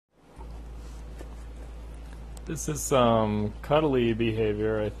This is some cuddly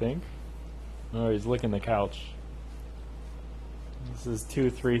behavior, I think. Oh, he's licking the couch. This is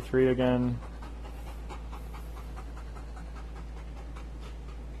 233 again.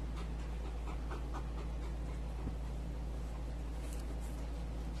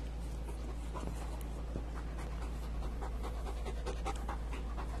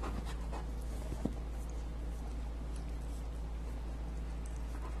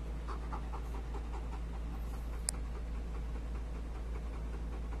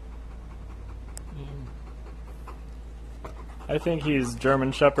 I think he's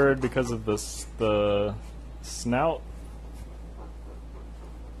German Shepherd because of the snout.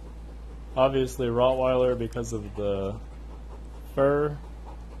 Obviously Rottweiler because of the fur.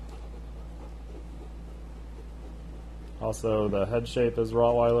 Also the head shape is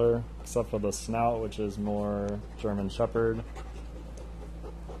Rottweiler, except for the snout, which is more German Shepherd.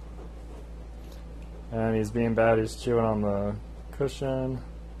 And he's being bad, he's chewing on the cushion.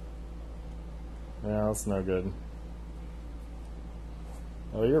 Yeah, that's no good.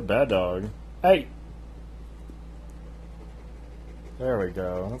 Oh, you're a bad dog. Hey! There we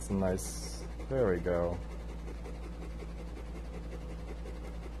go. That's a nice... There we go.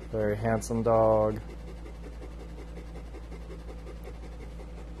 Very handsome dog.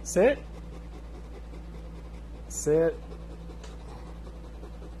 Sit! Sit!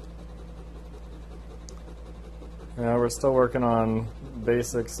 Yeah, we're still working on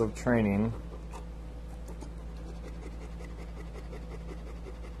basics of training.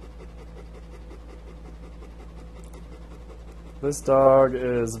 This dog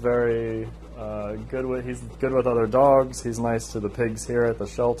is very he's good with other dogs. He's nice to the pigs here at the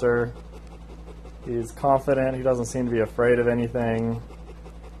shelter. He's confident. He doesn't seem to be afraid of anything.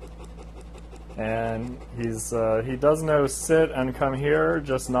 And he does know sit and come here,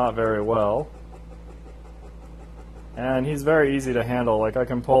 just not very well. And he's very easy to handle. Like, I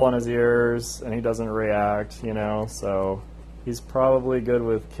can pull on his ears and he doesn't react, you know, so he's probably good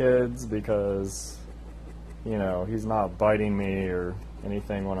with kids because, you know, he's not biting me or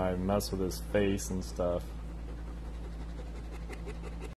anything when I mess with his face and stuff.